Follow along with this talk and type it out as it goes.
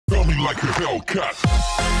like a Hellcat.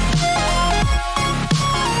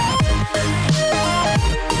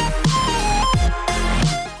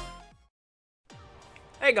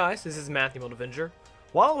 Hey guys, this is EmeraldAvengerG.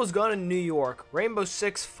 While I was gone in New York, Rainbow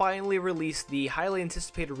Six finally released the highly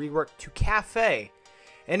anticipated rework to Kafe.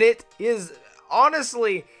 And it is,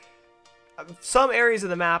 honestly, some areas of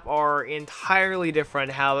the map are entirely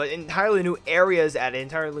different, have entirely new areas added,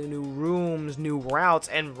 entirely new rooms, new routes,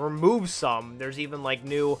 and remove some. There's even like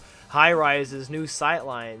new high-rises, new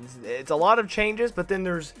sightlines. It's a lot of changes, but then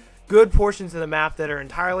there's good portions of the map that are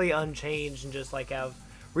entirely unchanged and just like have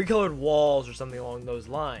recolored walls or something along those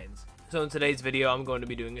lines. So in today's video, I'm going to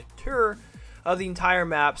be doing a tour of the entire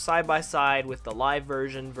map side by side with the live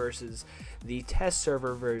version versus the test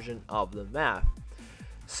server version of the map.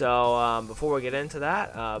 So before we get into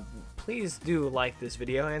that, please do like this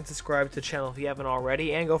video and subscribe to the channel if you haven't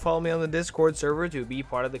already, and go follow me on the Discord server to be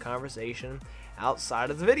part of the conversation outside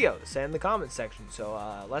of the video. Say in the comments section.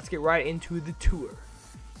 So let's get right into the tour.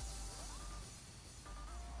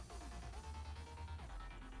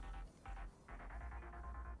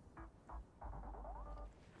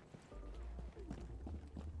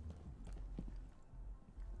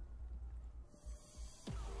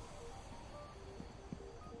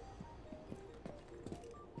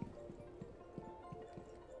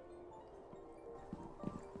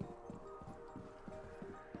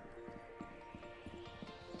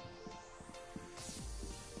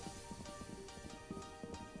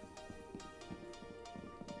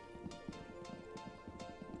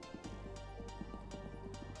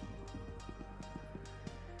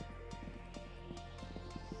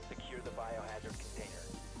 Secure the biohazard container.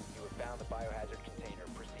 You have found the biohazard container.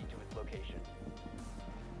 Proceed to its location.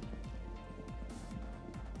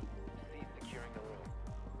 Cease securing the room.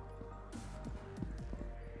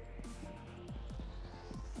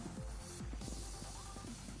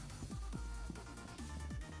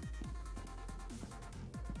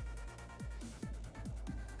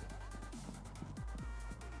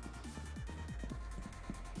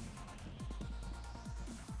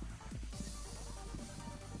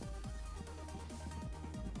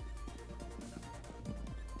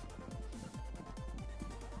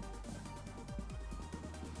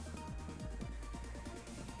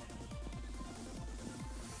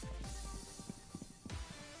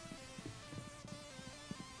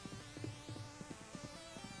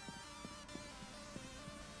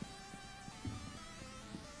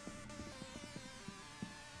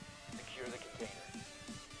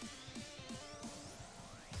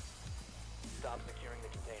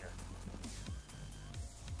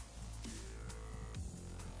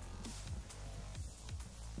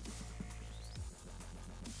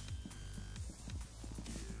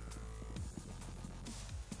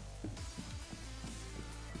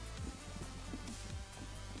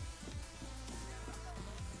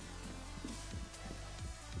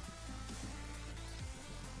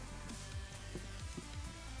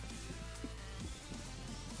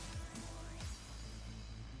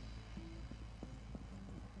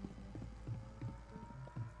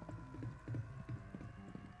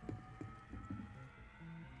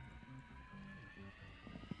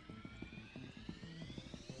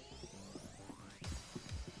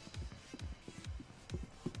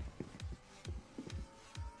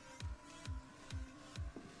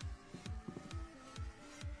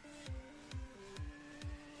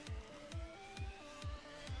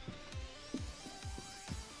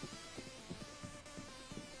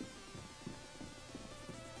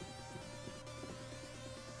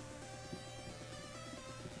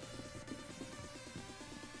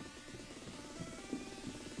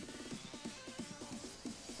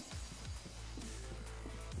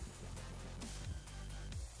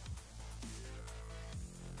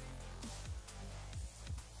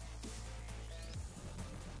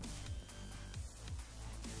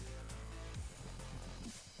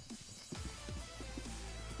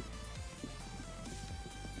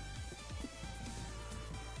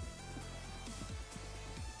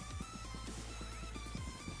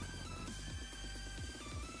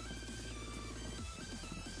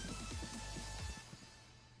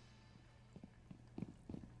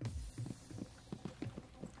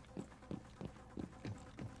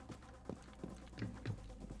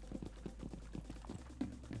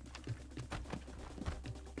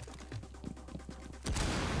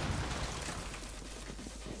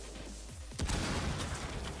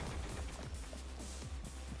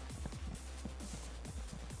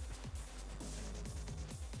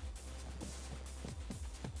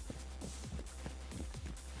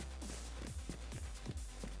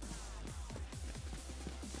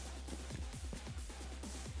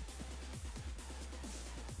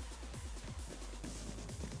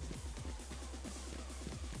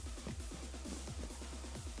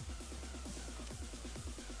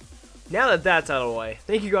 Now that that's out of the way,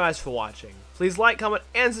 thank you guys for watching. Please like, comment,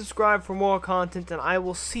 and subscribe for more content, and I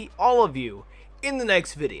will see all of you in the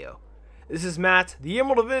next video. This is Matt, the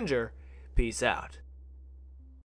Emerald Avenger. Peace out.